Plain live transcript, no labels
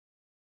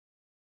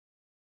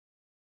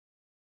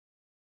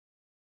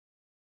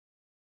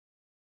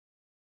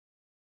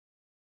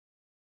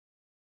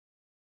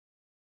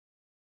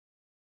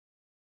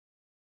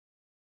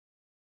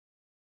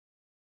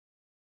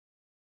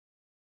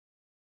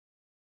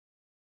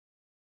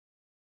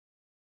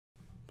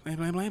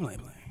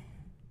Blame.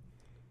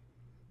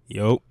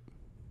 Yo. All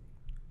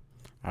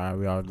right,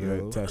 we all good.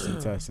 Yo. Testing.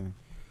 Testing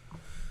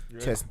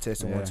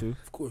Yeah. 1 2.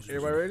 Of course.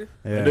 Everybody ready?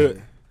 Yeah. Do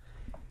it.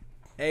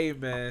 Hey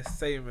man,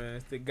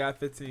 it's the Got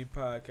 15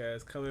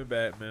 podcast coming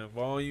back, man.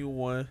 Volume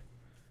 1,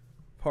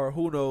 part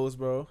who knows,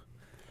 bro.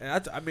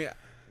 And I mean,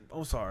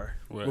 I'm sorry.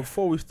 What?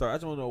 Before we start, I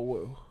just want to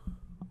know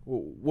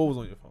what was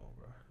on your phone,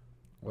 bro.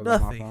 What's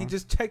on my Nothing. He phone?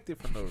 just checked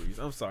it for no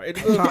reason. I'm sorry.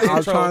 I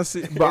was trying to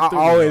see, but I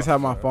always have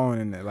my phone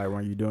in it. Like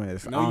when you're doing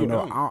this, No, I don't you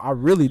know. don't. I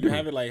really do. You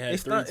have it like had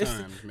It's 3 not- it's-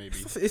 times, maybe.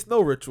 It's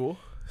no ritual.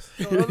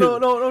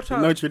 No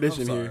trying. No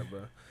tradition I'm sorry, here.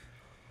 bro.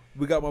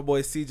 We got my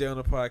boy CJ on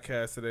the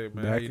podcast today,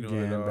 man. How Back you again,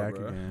 doing, dog, back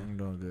bro? again. I'm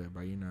doing good,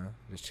 bro. You know,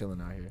 just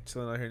chilling out here.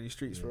 Chilling out here in these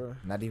streets, Yeah. bro.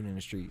 Not even in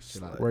the streets.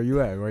 Chill out. Where you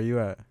at?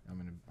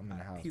 I'm in the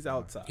house. He's bro.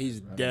 outside. He's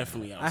bro.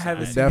 definitely outside. I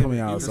haven't He's seen definitely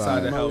him outside. inside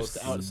the Most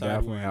house. outside.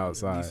 Definitely one.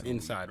 outside. He's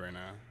inside right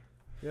now.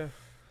 Yeah.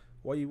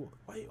 Why you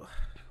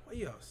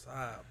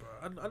outside,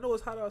 bro? I know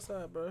it's hot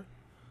outside, bro.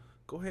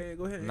 Go ahead.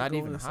 and Not go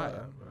even inside,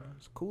 hot, bro.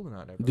 It's cooling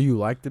out there. Bro. Do you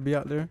like to be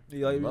out there?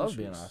 You like I being love in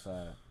being the streets?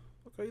 outside.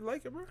 Okay, you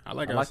like it, bro? I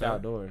like I like the outside.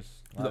 outdoors.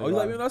 Oh, you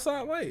like being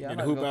outside? Wait. Yeah, Get I the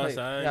like hoop to go play.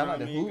 outside. Yeah, I you like know to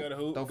what I mean? hoop, Got to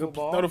hoop. throw Go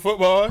football. Throw the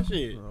football.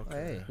 Shit. Okay.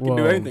 Hey. You can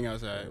do anything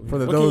outside. For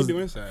what those can you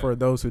do inside? for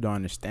those who don't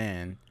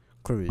understand,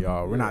 clearly,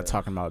 y'all, we're Yeah. not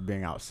talking about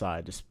being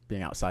outside, just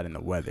being outside in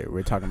the weather.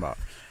 We're talking about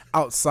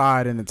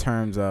outside in the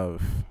terms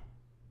of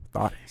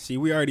thought. See,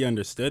 we already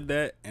understood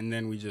that, and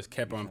then we just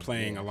kept on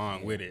playing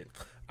along with it.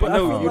 But I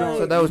know I you feel don't.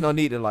 So there was no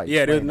need to like.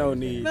 Yeah, there's explain no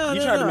everything. need. No,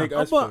 You tried to make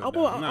us feel dumb.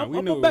 Nah, we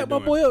I'm knew gonna what back we my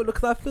were boy up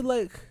because I feel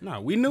like Nah,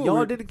 we knew.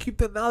 y'all didn't keep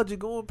the analogy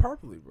going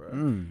properly,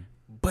 bro.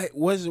 But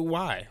was it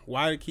why?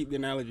 Why to keep the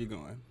analogy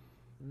going?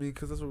 I mean,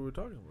 because that's what we were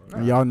talking about.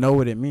 And y'all know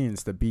what it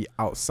means to be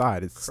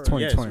outside. It's Correct.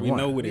 Yes, 2021. we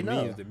know what We it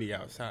know. means to be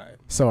outside.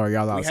 So are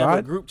y'all We have a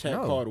outside? group chat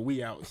No. called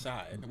 "We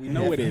Outside." We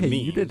know what it Hey,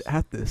 means. you didn't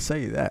have to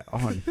say that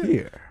on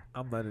here.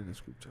 I'm not in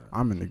this group chat.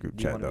 I'm in the group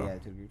Do you chat want to be though.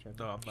 added to the group chat?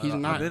 No, I'm not. He's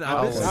not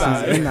I'm outside.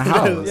 inside. He's in the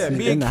house. Yeah, He's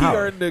me in and the Key house.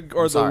 are in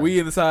the sorry. we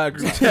inside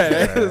group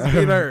chat. It's me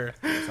and her.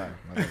 Sorry.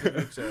 my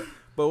bad.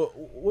 But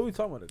what are we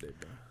talking about today,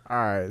 bro?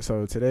 All right,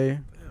 so today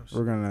Damn,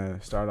 we're gonna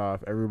start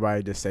off.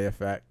 Everybody just say a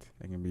fact.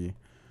 It can be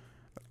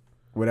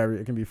whatever.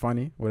 It can be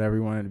funny, whatever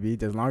you want it to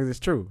be, as long as it's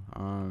true.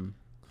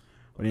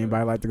 Would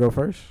anybody like to go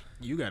first?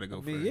 You got to go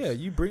I first. mean, yeah,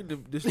 you bring the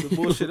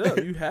bullshit up.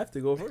 You have to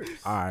go first.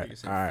 All Nigga right,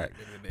 said all right. fact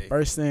of the day.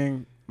 First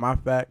thing, my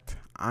fact.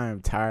 I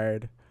am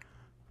tired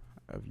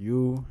of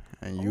you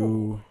and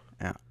you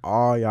and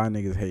all y'all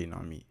niggas hating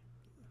on me.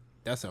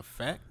 That's a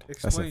fact.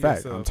 That's a Explain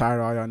fact. I'm yourself. tired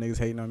of all y'all niggas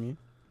hating on me.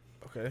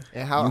 Okay.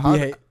 And You how? be How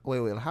hate-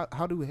 wait.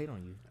 How do we hate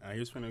on you? I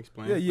just want to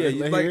explain. Yeah, yeah. Let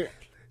You, hear like, it.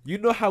 you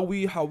know how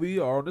we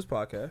are on this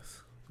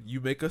podcast. You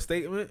make a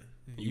statement.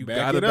 You You back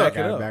gotta it up. back it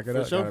Gotta up. back it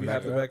For up, sure, gotta you back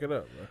have it to up. back it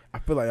up, bro. I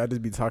feel like y'all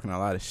just be talking a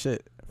lot of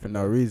shit for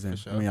no reason. For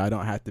sure. I mean, I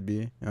don't have to be. You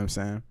know what I'm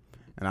saying?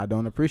 And I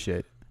don't appreciate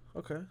it.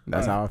 Okay.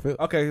 That's how I feel.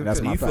 Okay. That's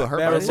so my you fact. feel hurt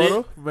by That's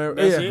rebuttal?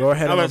 That's Yeah. it? Go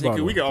ahead I and was about to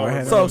say, rebuttal. we can Go all ahead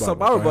and rebuttal. So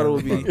my Go rebuttal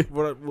ahead would and be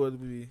what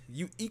would be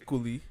you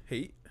equally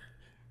hate.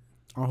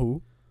 On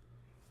who?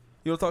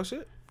 You don't talk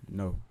shit.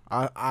 No.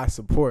 I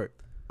support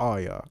all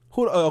y'all.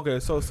 Who? Okay.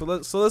 So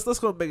let's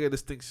go make a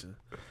distinction.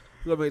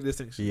 We're gonna make a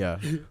distinction. Yeah.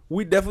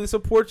 We definitely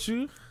support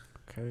you.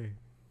 Okay.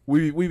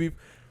 We be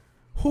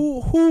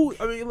who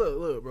I mean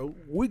look bro,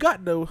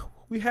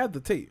 we have the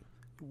tape.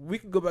 We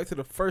can go back to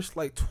the first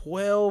like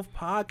 12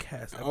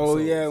 podcast episodes Oh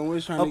yeah, when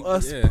we're trying of to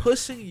us yeah.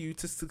 pushing you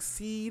to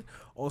succeed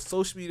on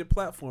social media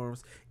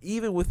platforms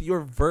even with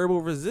your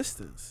verbal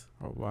resistance.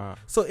 Oh wow.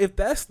 So if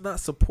that's not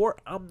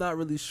support, I'm not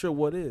really sure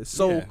what is.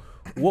 So Yeah.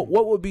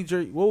 what would be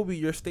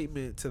your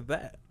statement to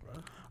that,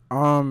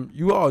 bro?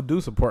 You all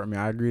do support me.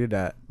 I agree to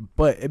that.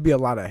 But it'd be a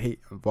lot of hate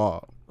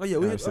involved. Oh yeah, You know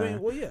we what I'm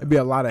saying? well yeah. It'd be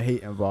a lot of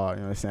hate involved.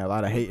 You know what I'm saying? A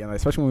lot of hate, and like,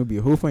 especially when we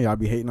be hooping, y'all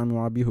be hating on me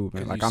when I be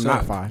hooping. 'Cause Like you I'm not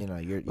suck. fine. You know,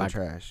 you're Like-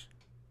 trash.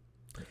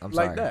 I'm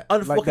Like sorry. that.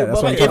 Unfucking Like that.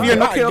 That's but what I'm If talking you're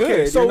about. not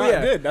good, so you're not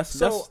yeah. good. That's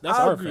So that's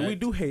I our agree. We fact.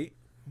 do hate,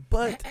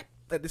 but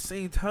at the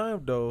same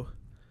time, though,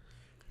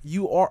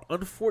 you are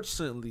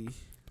unfortunately.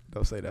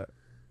 Don't say that.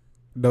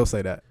 Don't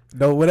say that.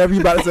 Don't whatever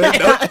you about to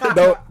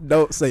say.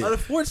 Don't say it.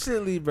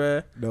 Unfortunately,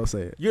 bruh, Don't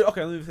say it. you're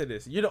okay. Let me say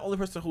this: you're the only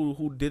person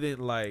who didn't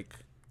like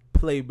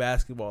play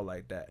basketball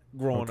like that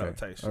growing Okay, up.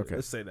 Type shit. okay.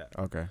 Let's say that.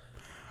 Okay.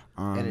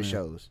 And it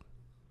shows.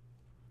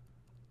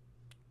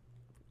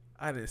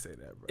 I didn't say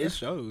that, bro. It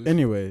shows.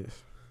 Anyways,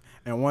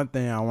 and one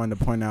thing I wanted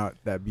to point out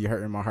that be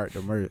hurting my heart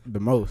the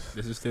most.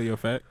 This is still your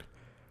fact.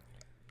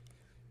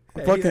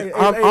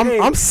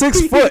 I'm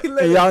 6 foot,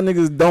 and y'all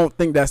niggas don't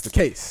think that's the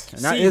case.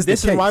 And that See, is the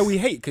this is case. why we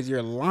hate, because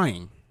you're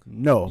lying.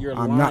 No, You're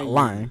I'm not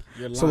lying.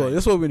 You're So look, lying.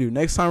 this is what we do.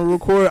 Next time we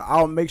record,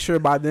 I'll make sure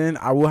by then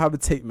I will have a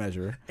tape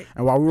measure,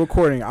 and while we're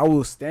recording, I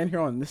will stand here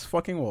on this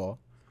fucking wall,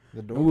 The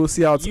and door. we'll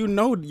see how. You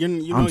know, you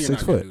know I'm you're 6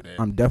 not gonna foot. do that.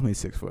 I'm definitely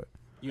 6 foot.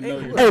 You know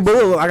Hey, you're Hey, not. but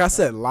look, like I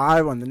said,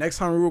 live on the next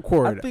time we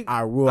record, think-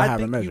 I will have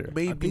a think measure. You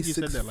may I be think you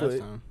said 6 that last foot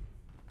time.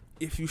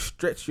 if you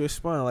stretch your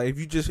spine. Like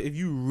if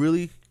you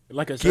really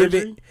Like a give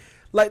surgery. it.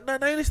 Like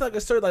not even like a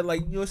certain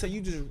like you know what I'm saying.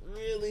 You just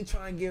really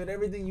try and give it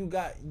everything you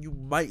got. You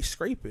might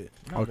scrape it.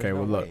 No, Okay, there's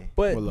well no look, way.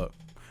 But well look.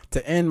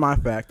 To end my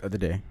fact of the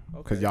day,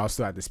 because Okay. y'all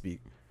still have to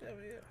speak. Yeah,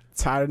 yeah.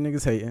 tired of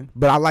niggas hating,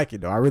 but I like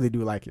it though. I really do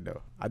like it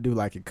though. I do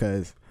like it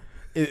because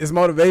it's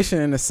motivation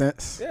in a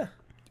sense. Yeah.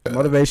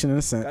 Motivation in a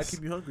Gotta sense.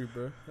 keep you hungry,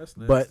 bro. That's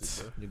nasty,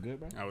 But bro. You good,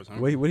 bro? I was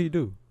hungry. wait, what do you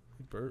do?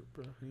 You burp,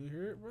 bro. You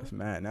hear it, bro? That's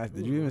mad. Nasty.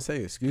 Did you even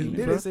say excuse me,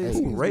 didn't bro? say Who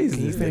excuse me. raised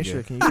Can you this finish nigga?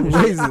 your- can you Who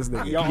finish- raised this nigga?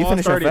 Y'all you all finish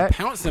your started fact?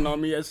 pouncing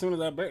on me as soon as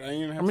I burped. I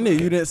didn't even have I mean,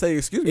 to you didn't say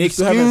excuse me. You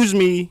still haven't- Excuse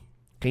me.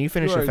 Can you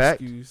finish You your are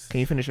fact? excused. Can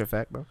you finish your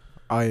fact, bro?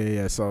 Oh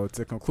yeah. So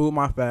to conclude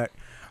my fact,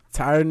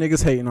 tired of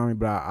niggas hating on me,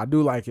 but I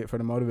do like it for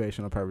the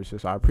motivational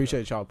purposes. So I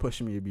appreciate y'all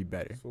pushing me to be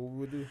better. So what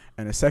we do?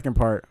 And the second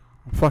part,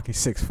 I'm fucking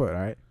 6 foot,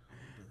 all right?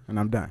 And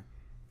I'm done.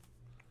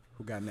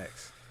 Who got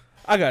next?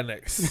 I got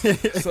next.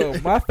 So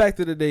my fact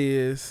of the day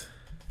is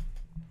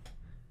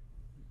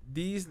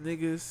these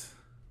niggas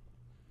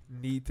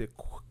need to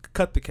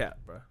cut the cap,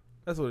 bro.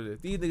 That's what it is.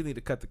 These niggas need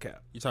to cut the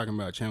cap. You talking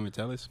about Chandler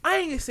Tellis? I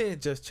ain't saying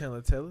just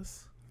Chandler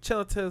Tellis.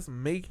 Chandler Tellis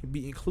may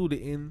be included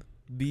in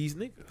these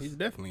niggas. He's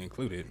definitely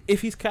included.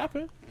 If he's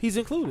capping, he's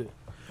included.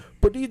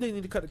 But these niggas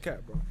need to cut the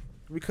cap, bro.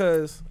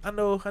 Because I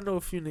know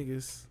a few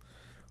niggas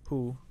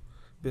who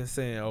been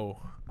saying, "Oh,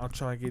 I'm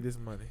trying to get this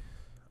money.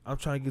 I'm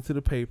trying to get to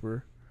the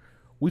paper.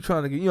 We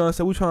trying to get, you know what I'm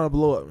saying? We trying to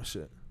blow up and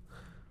shit."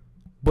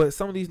 But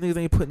some of these niggas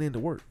ain't putting in the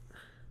work.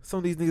 Some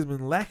of these niggas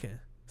been lacking.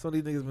 Some of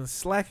these niggas been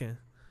slacking.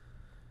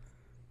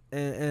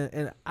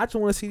 And I just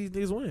want to see these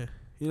niggas win.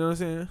 You know what I'm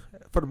saying?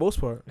 For the most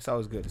part. It's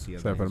always good to see.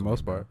 Except for the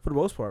most part. For the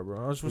most part,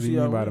 bro. I just What want do to see you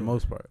mean y'all by the win.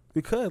 most part?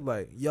 Because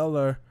like y'all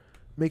are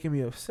making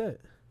me upset.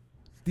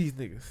 These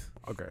niggas.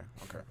 Okay.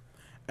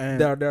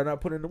 And They're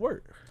not putting in the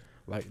work.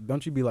 like,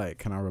 don't you be like,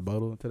 can I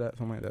rebuttal to that?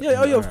 Something like that?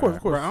 Yeah, oh yeah, of Alright, course,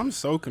 of Bro, course. I'm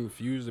so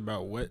confused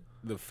about what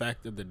the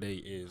fact of the day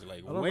is. Like,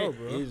 I don't what know,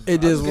 bro. is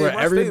It I is just where gave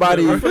my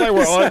everybody, statement. I feel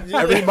like we're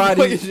on.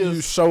 everybody, It's you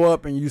just- show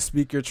up and you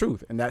speak your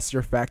truth, and that's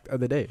your fact of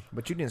the day.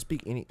 But you didn't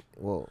speak any.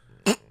 Well,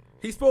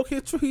 He spoke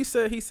his truth. He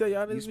said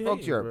y'all you niggas be spoke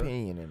hating, your bro.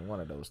 opinion in one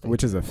of those things.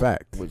 Which is a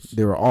fact. Which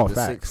They were all the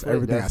 6 facts. foot,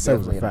 Everything I that's said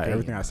was a definitely an fact. opinion.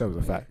 Everything I said was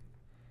a fact.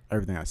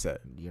 Everything I said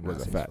You're was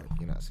not a 6 fact. foot.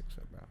 You're not 6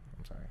 foot, bro.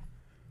 I'm sorry.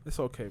 It's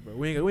okay, bro.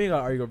 We ain't got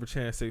to argue over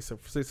Chan 6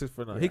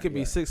 foot now. He Yeah, can be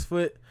yeah. 6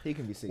 foot He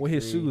can be 6 with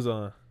his shoes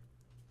on.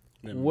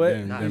 Them- What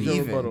them- Not them-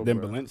 even. rebuttal, Them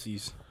bro?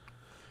 Balenci's.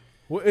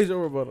 What is your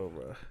rebuttal,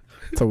 bro?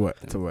 To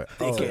what? To what?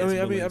 Oh, I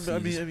mean,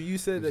 Balenci's. you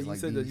said that It's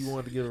like you these.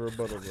 wanted to give a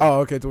rebuttal, bro. Oh,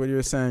 okay. To what you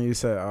were saying, you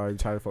said, "Oh, you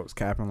tired of folks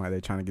capping like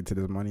they trying to get to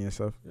this money and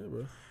stuff." Yeah,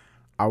 bro.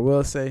 I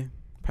will say,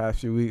 past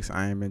few weeks,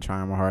 I ain't been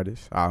trying my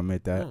hardest. I'll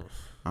admit that.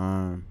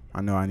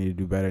 I know I need to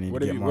do better. I need What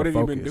to have get you? more What have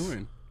focus. you been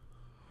doing?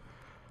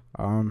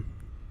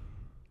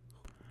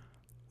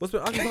 What's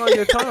been occupying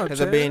your time? Has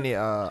there Chan? been any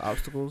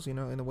obstacles, in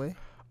the way?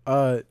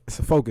 It's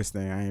a focus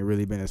thing. I ain't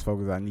really been as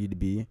focused as I need to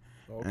be,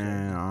 Okay.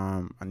 and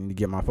I need to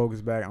get my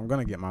focus back. I'm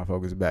gonna get my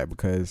focus back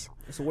because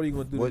So what are you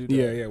gonna do? What- to do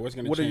that? Yeah. What's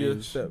gonna What are change?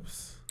 your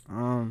steps,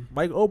 um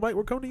Mike? Mike,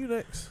 we're coming to you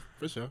next.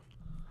 For sure.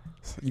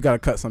 you gotta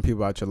cut some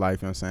people out your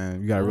life. You know what I'm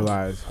saying? You gotta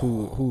realize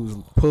who's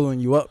pulling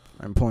you up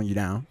and pulling you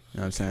down. You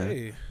know what I'm saying?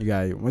 Hey, You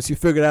gotta once you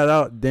figure that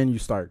out, then you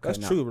start that's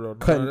cutting out. true, bro.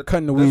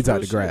 Cutting the that's weeds out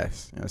real the shit.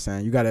 grass. You know what I'm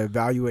saying? You got to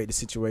evaluate the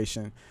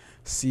situation,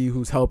 see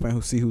who's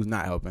helping, see who's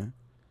not helping,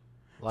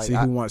 Like see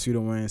who wants you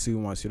to win, see who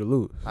wants you to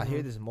lose. I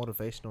hear this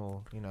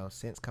motivational,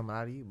 sense coming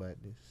out of you, but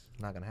it's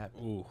not gonna happen.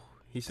 Ooh.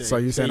 He said. So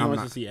you he saying he I'm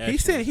wants not- to see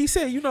action. He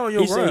said, you know, on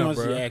your He said he grind,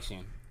 wants to bro. see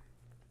action.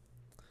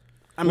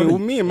 I mean, well,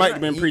 me and Mike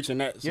been preaching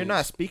that. You're since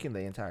not speaking the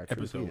entire truth.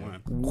 episode either.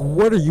 1.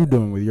 What are you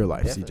doing with your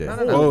life, Definitely. CJ?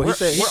 No, no, Oh, We're- he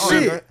said. we're on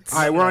Shit. your- All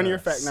right, we're on your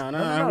fact now.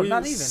 No, we-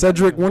 not even.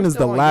 Cedric, when is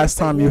the last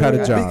time you had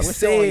a job? We're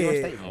still on your Said-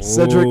 statement.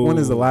 Cedric, when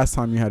is the Oh. last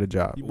time you had a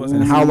job? You must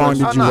And have how seen long that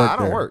did Oh, you no, work I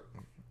don't there? work.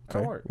 I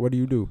don't Okay. work. What do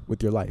you do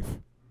with your life?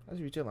 I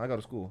just be chilling. I go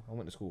to school. I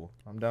went to school.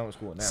 I'm done with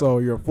school now. So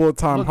you're a I'm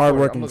full-time, looking for- I'm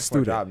hardworking looking for a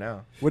student. job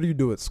now. What do you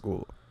do at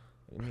school?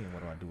 What do you mean?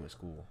 What do I do at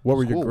school? What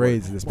were your Schoolwork.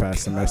 grades this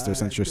past semester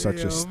since you're such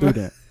a damn.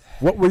 student?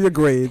 What were your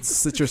grades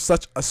since you're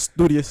such a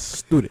studious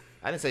student?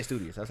 I didn't say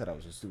studious. I said I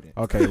was a student.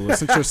 Okay, well,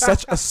 since you're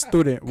such a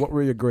student, what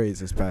were your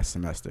grades this past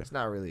semester? It's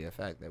not really a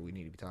fact that we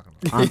need to be talking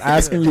about. I'm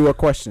asking you a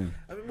question.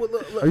 I mean, well,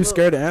 look, Are you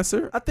scared to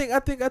answer? I think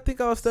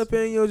I'll step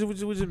in. You know, we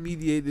just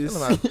mediate this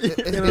It's,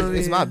 You know what I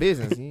it's my mean?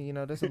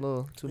 business. That's a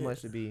little too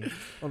much to be.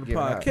 on the Get it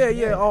out. podcast.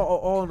 Yeah,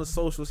 all on the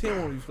socials. He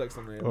don't want to flex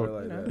on there, bro,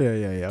 like that.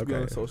 Yeah. To be on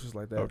Okay. the socials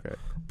like that. Okay.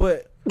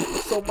 But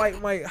so,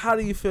 Mike, how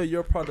do you feel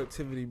your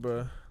productivity,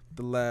 bro?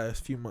 The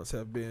last few months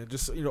have been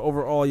just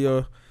overall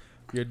your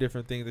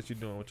different things that you're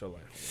doing with your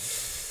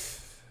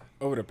life.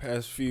 Over the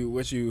past few,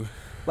 what you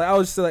Like I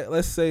would say, like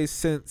let's say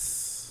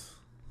since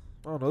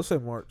I don't know, let's say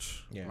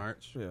March. Yeah.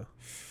 March? Yeah,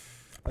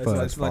 Fuzz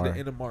it's like far. the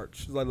end of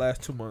March. It's like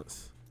last 2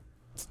 months.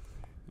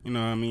 You know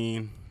what I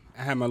mean?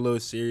 I had my little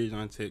series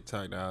on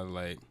TikTok that I was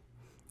like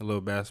a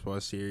little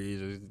basketball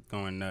series. It was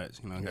going nuts.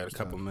 Yeah, Got a it's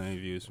couple tough. million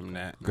views from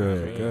that.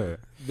 Good, good.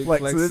 Big Flex-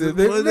 flexing, big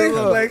big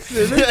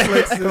flexing.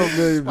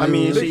 flexing. I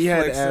mean, Big she had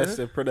to flexing. ask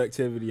the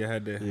productivity. I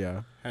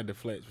Yeah. had to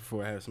flex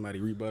before I had somebody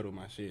rebuttal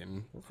my shit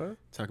and Okay.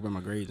 talk about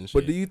my grades and shit.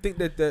 But do you think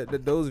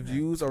that those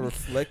views are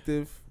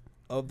reflective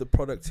of the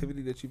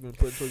productivity that you've been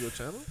putting towards your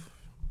channel?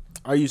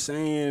 Are you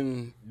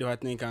saying, do I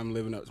think I'm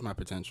living up to my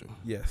potential?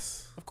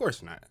 Yes. Of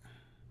course not.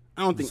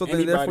 I don't think So then,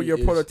 anybody therefore, your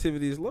is-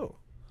 productivity is low.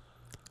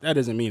 That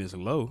doesn't mean it's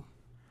low.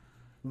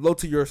 low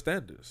to your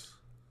standards.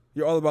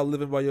 You're all about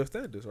living by your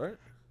standards, right?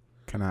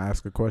 Can I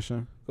ask a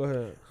question? Go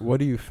ahead. What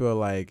do you feel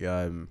like,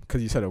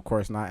 because you said of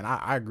course not, and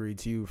I agree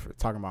to you for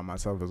talking about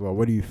myself as well.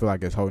 What do you feel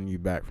like is holding you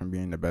back from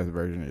being the best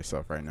version of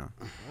yourself right now?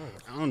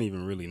 I don't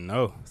even really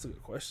know. That's a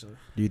good question.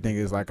 Do you think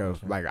it's like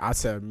I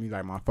said, me,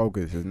 like my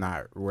focus is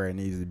not where it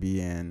needs to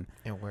be in.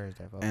 And where is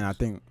that focus? And I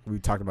think we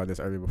talked about this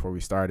earlier before we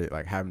started,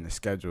 like having a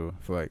schedule.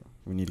 I feel like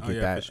we need to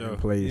get that for sure. in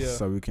place Yeah.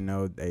 so we can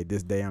know, hey,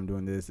 this day I'm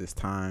doing this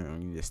time, and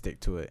we need to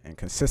stick to it. And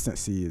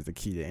consistency is the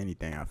key to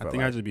anything, I feel I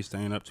think like. I just be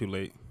staying up too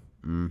late.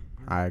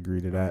 I agree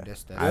to that.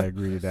 I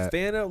agree to that.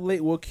 Staying up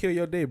late will kill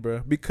your day, bro.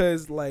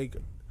 Because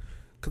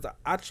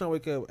I try to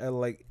wake up at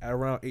like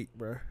around 8,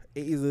 bro.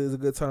 8 is a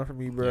good time for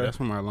me, bro. Yeah, that's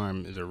when my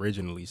alarm is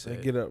originally set.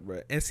 And get up,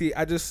 bro. And see,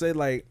 I just say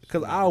like,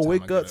 cause Yeah, I'll the time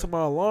wake I up get to up.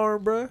 my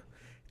alarm, bro,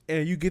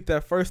 and you get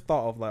that first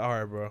thought of like, all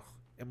right, bro,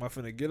 am I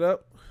finna get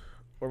up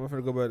or am I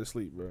finna go back to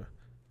sleep, bro?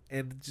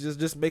 And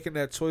just making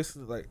that choice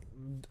like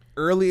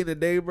early in the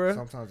day, bro.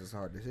 Sometimes it's a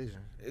hard decision.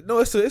 No,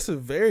 it's a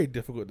very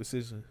difficult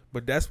decision,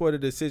 but that's why the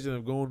decision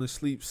of going to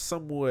sleep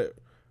somewhat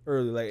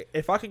early. Like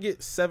if I can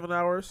get 7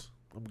 hours,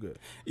 I'm good.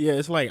 Yeah,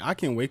 it's like I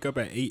can wake up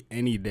at 8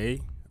 any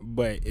day,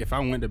 but if I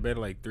went to bed at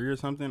like 3 or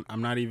something,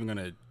 I'm not even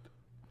gonna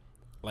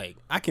like.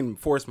 I can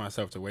force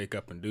myself to wake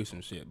up and do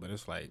some shit, but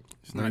it's like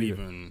it's not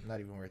even. Not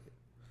even worth it.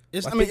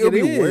 It's. I I mean, think it'll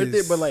it be worth it,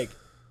 is. but like,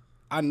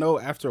 I know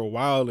after a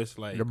while, it's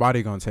like. Your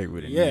body gonna take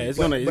what it Yeah, needs. it's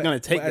gonna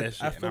take but that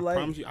shit. I and feel I like-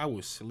 promise you, I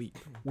will sleep.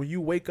 When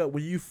you wake up,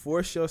 when you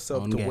force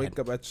yourself On to God. wake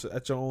up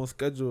at your own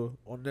schedule,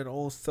 on their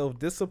own self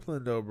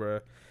discipline, though,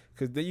 bro,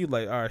 because then you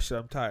like, all right, shit,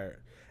 I'm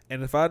tired,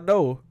 and if I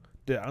know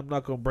that I'm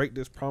not gonna break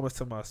this promise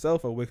to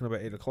myself of waking up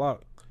at 8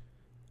 o'clock,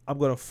 I'm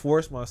gonna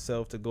force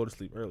myself to go to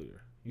sleep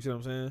earlier. You see what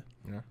I'm saying?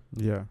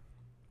 Yeah.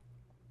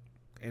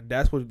 And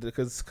that's what,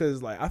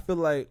 because like I feel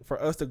like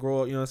for us to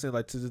grow up, you know what I'm saying,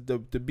 like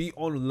to be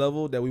on the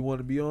level that we want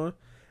to be on,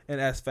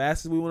 and as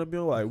fast as we want to be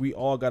on, like we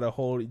all gotta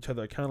hold each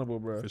other accountable,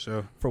 bro, For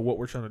sure. for what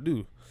we're trying to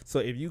do. So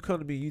if you come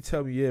to me, you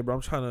tell me, yeah, bro,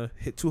 I'm trying to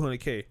hit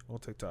 200K on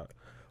TikTok,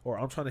 or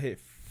I'm trying to hit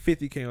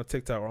 50K on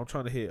TikTok, or I'm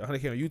trying to hit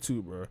 100K on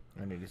YouTube, bro.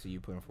 I need to see you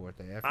putting forth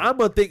that effort. I'm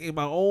gonna think in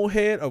my own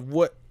head of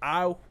what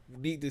I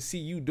need to see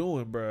you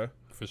doing, bro,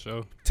 For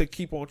sure. to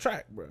keep on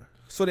track, bro.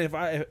 So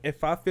that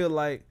if I feel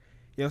like,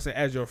 you know what I'm saying,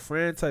 as your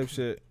friend type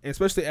shit, and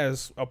especially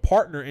as a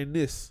partner in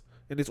this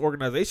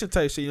organization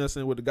type shit, you know what I'm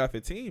saying, with the God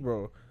 15,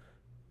 bro,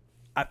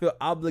 I feel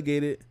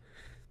obligated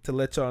to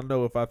let y'all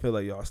know if I feel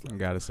like y'all You sleep.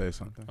 gotta say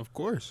something. Of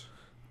course.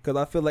 Cause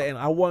I feel like, and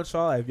I want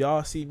y'all, if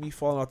y'all see me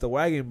falling off the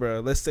wagon, bro,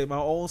 let's say my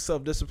own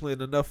self discipline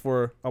enough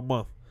for a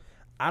month.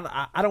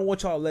 I don't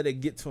want y'all to let it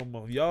get to a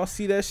month. Y'all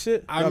see that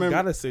shit? I Y'all remember-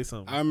 gotta say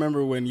something. I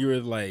remember when you were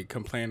like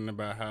complaining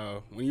about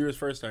how when you was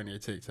first starting your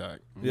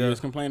TikTok, Yeah. you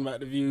was complaining about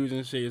the views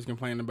and shit. You was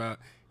complaining about,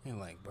 you're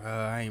like, bro,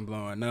 I ain't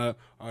blowing up,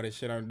 all this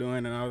shit I'm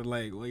doing, and I was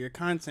like, well, your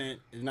content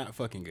is not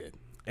fucking good.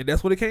 And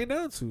that's what it came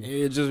down to.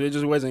 It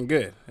just wasn't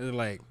good. It was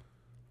like,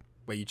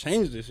 but you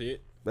changed the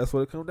shit, That's what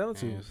it come down and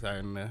to. it's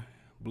starting to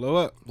blow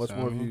up. Much So,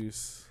 more I mean,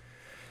 views.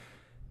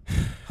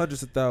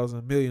 Hundreds of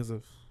thousands, millions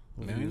of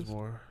Millions? views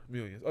more.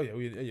 Millions. Oh yeah,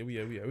 we in the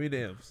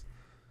M's.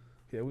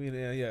 Yeah, we in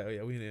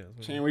the we in the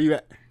M's. Shane, where you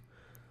at?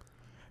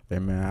 Hey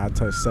man, I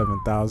touched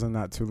 7,000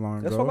 not too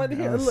long That's ago. what I like to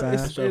You hear. know what Look, I'm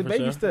it's saying? For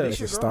baby sure. steps. It's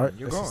a You're start.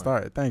 growing. It's a You're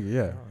start. Thank you.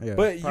 Yeah, yeah.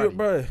 But Proud you, of you.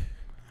 bro,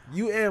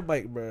 you and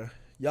Mike, bro,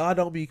 y'all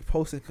don't be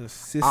posting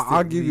consistently.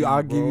 I'll give you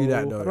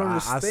that bro. though. I,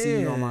 I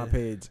see you on my understand.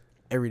 page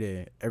every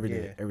day.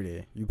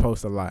 Yeah. You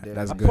post a lot. Yeah.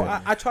 That's I good.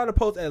 I try to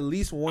post at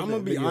least one. I'm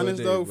gonna be video a honest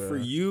day, though, bro. for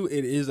you,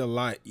 it is a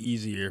lot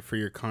easier for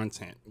your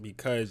content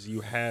because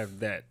you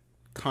have that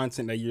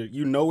content that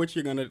you know what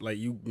you're gonna like.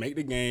 You make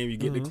the game, you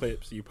get the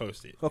clips, you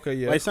post it. Okay,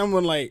 yeah. Like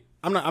someone like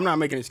I'm not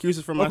making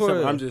excuses for myself.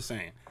 yeah. I'm just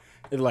saying,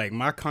 it's like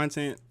my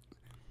content.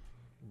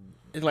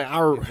 It's like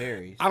It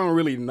varies. I don't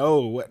really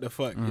know what the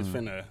fuck is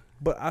finna.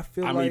 But I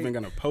feel I'm like even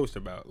gonna post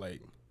about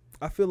like.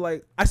 I feel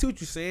like I see what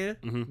you're saying,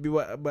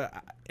 Mhm. but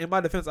in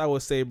my defense, I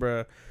would say,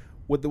 bro,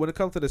 when it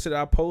comes to the shit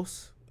I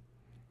post,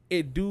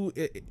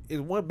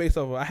 it's one based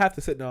off of I have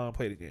to sit down and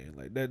play the game.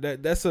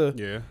 Like that's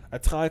a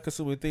time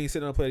consuming thing. Sit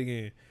down and play the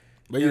game.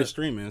 But Yeah, you're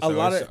streaming, a so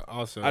lot it's of-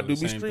 also I do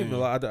the be same streaming. thing.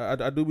 Like,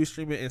 I do be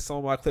streaming, and some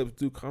of my clips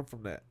do come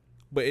from that.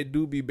 But it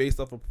do be based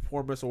off of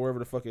performance or wherever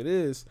the fuck it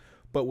is.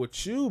 But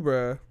with you,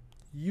 bro,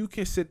 you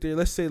can sit there.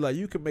 Let's say like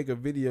you can make a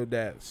video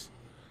that's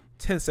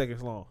 10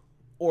 seconds long,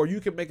 or you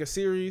can make a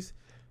series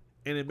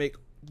and then make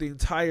the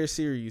entire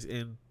series.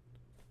 And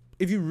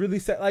if you really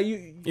sat like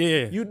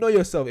you know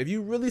yourself. If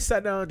you really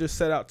sat down and just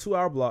set out 2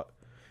 hour block,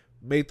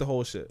 make the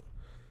whole shit.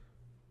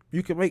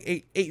 You can make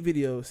eight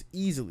videos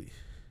easily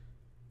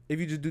if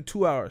you just do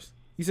 2 hours.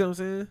 You see what I'm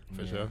saying?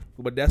 For sure.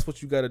 But that's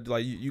what you gotta do.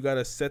 Like you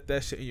gotta set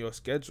that shit in your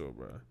schedule,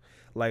 bro.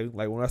 Like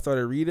when I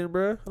started reading,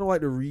 bro, I don't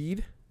like to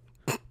read,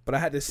 but I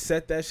had to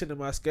set that shit in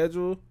my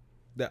schedule.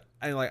 That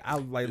and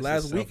It's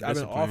last a week I've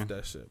been off self-discipline.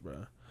 that shit,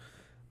 bro.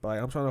 But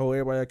I'm trying to hold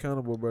everybody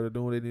accountable, bro, to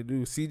doing what they need to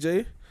do.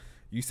 CJ,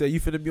 you said you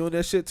finna be on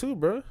that shit too,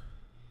 bro.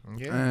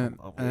 Yeah.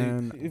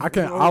 And If- I if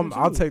can you want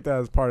I'll to. take that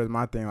as part of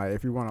my thing. Like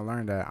if you want to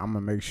learn that, I'm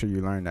gonna make sure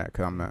you learn that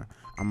because I'm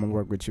gonna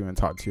work with you and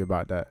talk to you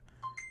about that.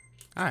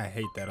 I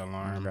hate that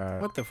alarm. Oh,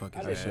 God. What the fuck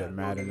is That shit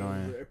mad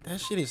annoying. That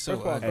shit is so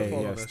First of all, ugly. Hey,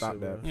 on yeah, that stop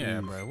shit, that. bro. Yeah,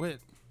 please. bro. What?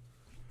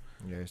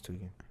 Yeah, it's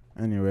tweaking.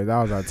 Anyway,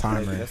 that was our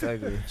timer. That's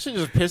ugly. Shit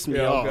just pissed me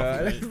Yeah, off.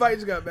 God. Like, Everybody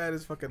just got mad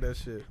as fuck at that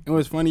shit. it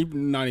was funny. You're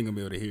not even gonna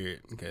be able to hear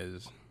it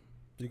because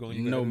You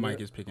no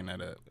mic is picking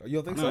that up. You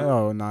don't think so?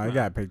 Oh no, it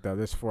got picked up.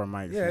 There's 4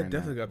 mics. Yeah, right it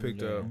definitely now. got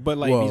picked up. But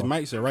like Well- these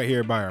mics are right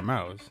here by our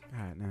mouths.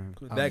 God,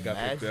 damn. That got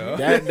picked Imagine. up.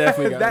 That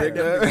definitely got That picked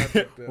definitely up. got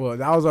picked up. Well,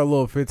 that was our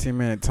little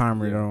 15-minute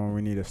timer. Yeah. Though, when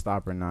we need to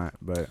stop or not.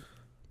 But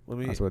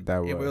that's what that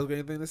Anybody else was. got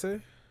anything to say?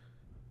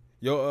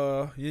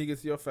 Yo, you didn't get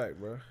to your fact,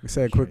 bro. We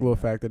said a quick little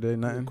fact today.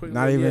 Nothing. Quick-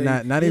 Not yeah, even yeah,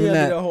 that. Not you even gotta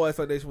do that. that whole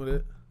explanation with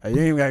it. You ain't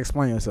even gotta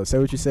explain yourself. Say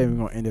what you say. We're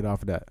gonna end it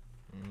off of that.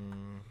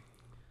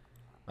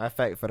 My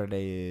fact for the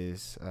day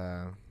is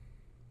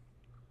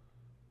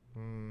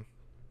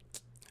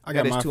I got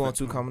got this my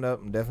 2-on-2 coming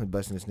up. I'm definitely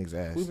busting this nigga's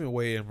ass. We've been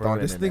waiting, bro. Throwing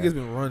it This in nigga's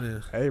there. been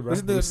running. Hey, bro.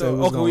 This we nigga, said we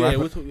no, was gonna okay, wrap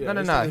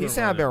yeah, it. No. He This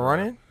said I've been bro.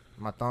 running.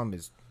 My thumb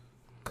is.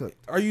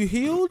 Are you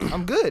healed?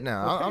 I'm good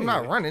now. I'm Okay.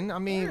 not running. I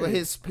mean, but Hey.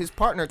 his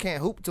partner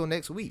can't hoop till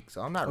next week,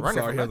 so I'm not I'm running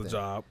sorry, for he has a nothing.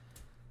 job.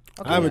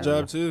 Okay, I have a yeah.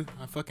 job too.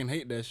 I fucking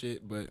hate that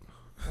shit, but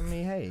I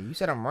mean, hey, you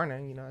said I'm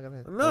running. You know, I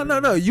gotta.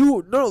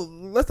 No.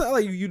 Let's not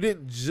like you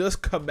didn't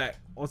just come back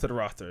onto the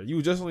roster. You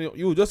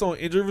were just on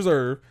injured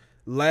reserve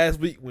last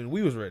week when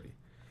we was ready.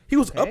 He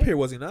was up Okay. here,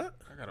 was he not?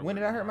 When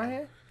did I hurt my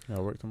hand? Yeah,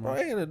 work Bro, tomorrow.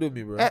 ain't gonna do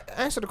me, bro.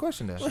 Answer the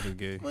question, though. shit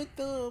gay. My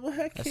thumb,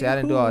 I I said I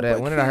didn't do all that.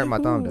 When did I hurt my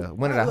thumb, though?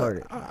 When did I hurt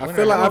it? I When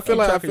feel did like keep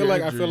track of your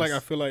injuries? I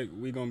feel like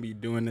we gonna be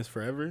doing this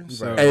forever.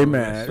 So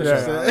Amen. let's Yeah.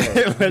 just-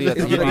 Yeah. let's just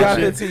It's get been a this God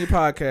shit. 15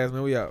 podcast,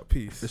 man. We out.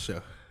 Peace. The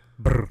show.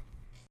 Brr.